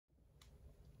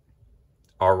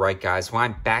All right, guys, well,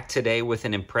 I'm back today with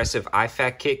an impressive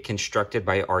Ifak kit constructed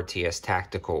by RTS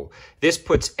Tactical. This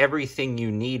puts everything you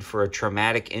need for a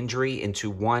traumatic injury into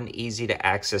one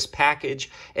easy-to-access package,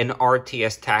 and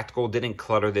RTS Tactical didn't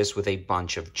clutter this with a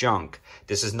bunch of junk.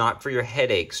 This is not for your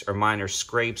headaches or minor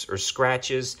scrapes or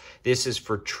scratches. This is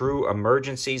for true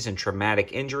emergencies and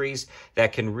traumatic injuries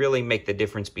that can really make the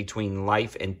difference between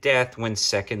life and death when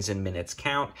seconds and minutes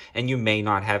count, and you may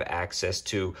not have access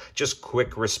to just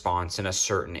quick response in a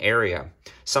certain area.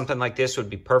 Something like this would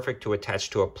be perfect to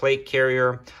attach to a plate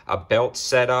carrier, a belt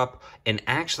setup, and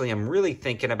actually I'm really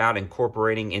thinking about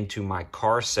incorporating into my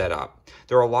car setup.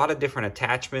 There are a lot of different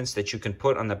attachments that you can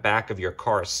put on the back of your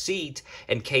car seat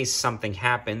in case something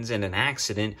happens in an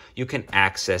accident. You can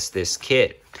access this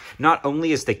kit. Not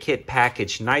only is the kit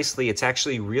packaged nicely, it's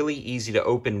actually really easy to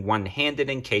open one-handed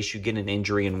in case you get an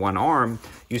injury in one arm.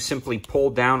 You simply pull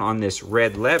down on this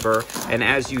red lever, and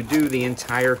as you do, the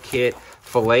entire kit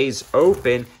fillets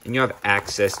open and you have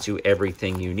access to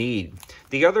everything you need.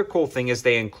 The other cool thing is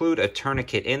they include a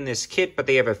tourniquet in this kit, but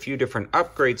they have a few different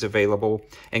upgrades available,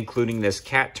 including this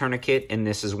cat tourniquet, and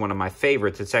this is one of my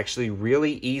favorites. It's actually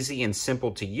really easy and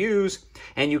simple to use,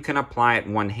 and you can apply it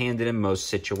one-handed in most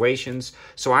situations.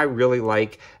 So I really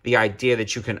like the idea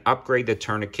that you can upgrade the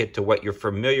tourniquet to what you're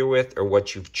familiar with or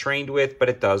what you've trained with, but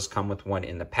it does come with one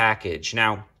in the package.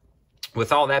 Now,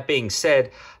 with all that being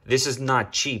said, this is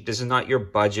not cheap. This is not your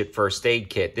budget first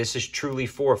aid kit. This is truly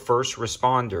for first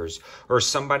responders or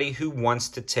somebody who wants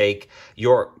to take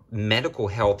your medical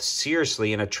health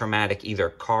seriously in a traumatic either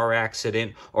car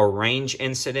accident or range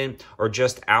incident or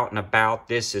just out and about.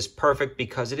 This is perfect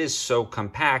because it is so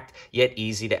compact yet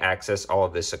easy to access all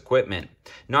of this equipment.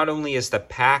 Not only is the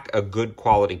pack a good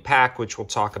quality pack, which we'll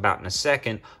talk about in a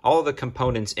second, all of the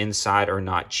components inside are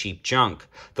not cheap junk.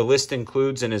 The list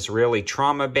includes an Israeli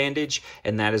trauma bandage,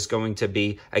 and that is going to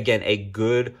be, again, a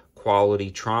good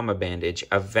quality trauma bandage,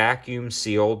 a vacuum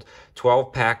sealed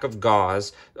 12-pack of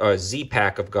gauze, or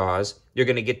Z-pack of gauze. You're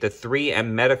going to get the 3M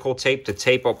medical tape to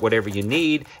tape up whatever you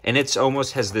need, and it's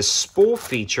almost has this spool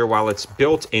feature while it's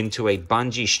built into a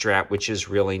bungee strap, which is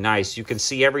really nice. You can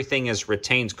see everything is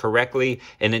retained correctly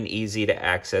in an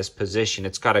easy-to-access position.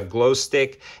 It's got a glow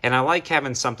stick, and I like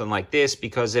having something like this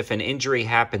because if an injury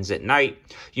happens at night,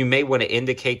 you may want to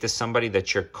indicate to somebody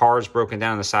that your car is broken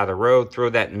down on the side of the road, throw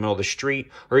that in the middle of the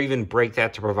street, or even break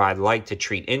that to provide light to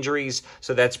treat injuries.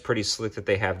 So that's pretty slick that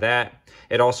they have that.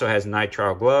 It also has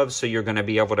nitrile gloves, so you're going to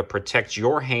be able to protect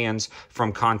your hands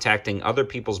from contacting other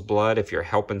people's blood if you're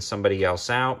helping somebody else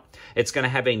out. It's going to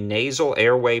have a nasal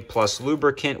airway plus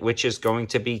lubricant, which is going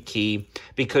to be key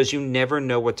because you never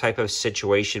know what type of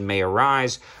situation may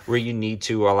arise where you need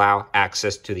to allow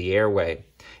access to the airway.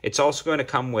 It's also going to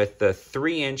come with the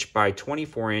 3-inch by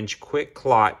 24-inch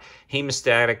QuikClot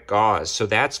Hemostatic gauze, so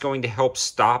that's going to help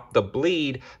stop the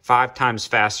bleed 5 times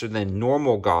faster than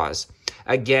normal gauze.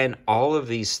 Again, all of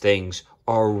these things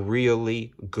are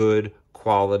really good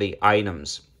quality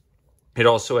items. It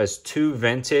also has 2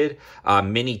 vented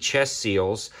mini chest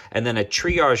seals and then a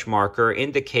triage marker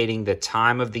indicating the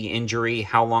time of the injury,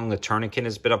 how long the tourniquet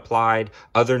has been applied,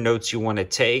 other notes you want to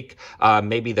take.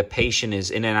 Maybe the patient is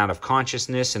in and out of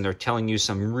consciousness and they're telling you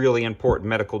some really important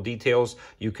medical details.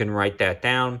 You can write that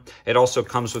down. It also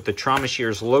comes with the trauma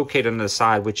shears located on the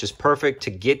side, which is perfect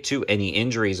to get to any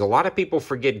injuries. A lot of people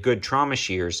forget good trauma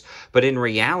shears, but in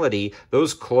reality,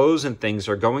 those clothes and things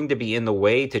are going to be in the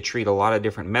way to treat a lot of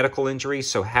different medical injuries.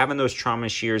 So having those trauma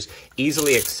shears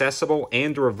easily accessible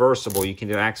and reversible, you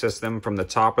can access them from the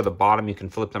top or the bottom, you can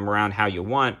flip them around how you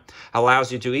want,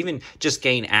 allows you to even just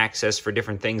gain access for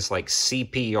different things like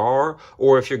CPR,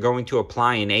 or if you're going to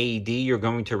apply an AED, you're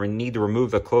going to need to remove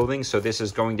the clothing. So this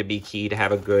is going to be key to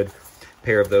have a good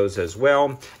pair of those as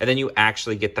well. And then you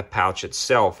actually get the pouch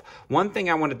itself. One thing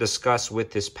I want to discuss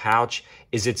with this pouch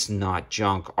is it's not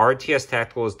junk. RTS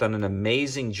Tactical has done an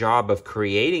amazing job of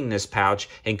creating this pouch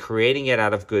and creating it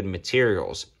out of good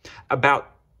materials.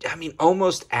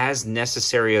 Almost as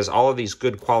necessary as all of these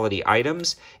good quality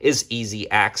items is easy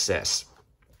access.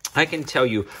 I can tell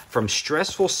you from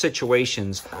stressful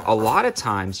situations, a lot of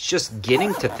times just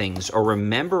getting to things or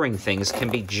remembering things can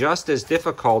be just as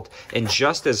difficult and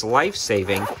just as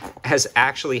life-saving as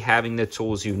actually having the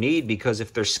tools you need, because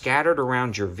if they're scattered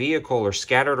around your vehicle or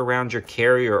scattered around your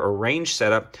carrier or range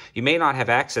setup, you may not have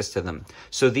access to them.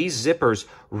 So these zippers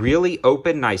really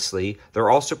open nicely. They're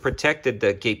also protected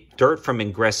to keep dirt from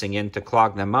ingressing in to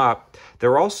clog them up.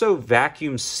 They're also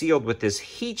vacuum sealed with this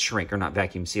heat shrink, or not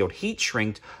vacuum sealed, heat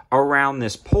shrinked around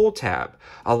this pull tab.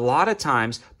 A lot of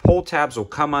times pull tabs will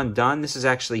come undone. This is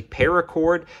actually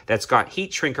paracord that's got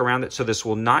heat shrink around it, so this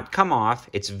will not come off.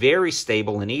 It's very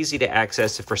stable and easy easy to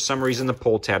access if for some reason the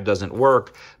pull tab doesn't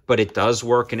work, but it does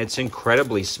work and it's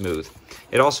incredibly smooth.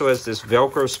 It also has this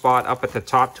Velcro spot up at the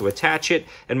top to attach it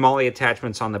and MOLLE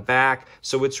attachments on the back,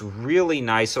 so it's really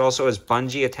nice. It also has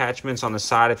bungee attachments on the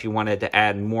side if you wanted to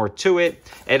add more to it.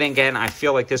 And again, I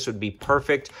feel like this would be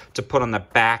perfect to put on the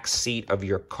back seat of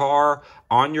your car,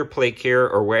 on your plate carrier,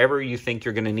 or wherever you think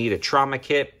you're going to need a trauma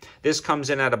kit. This comes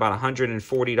in at about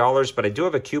 $140, but I do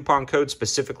have a coupon code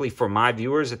specifically for my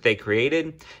viewers that they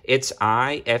created. It's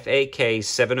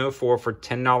IFAK704 for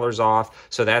 $10 off,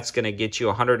 so that's going to get you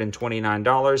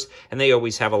 $129, and they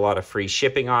always have a lot of free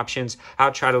shipping options.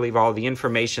 I'll try to leave all the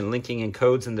information, linking, and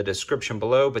codes in the description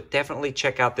below, but definitely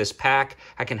check out this pack.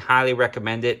 I can highly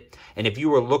recommend it. And if you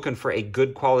were looking for a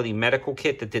good quality medical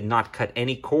kit that did not cut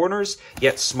any corners,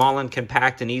 yet small and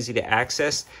compact and easy to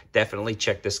access, definitely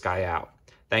check this guy out.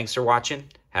 Thanks for watching.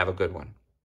 Have a good one.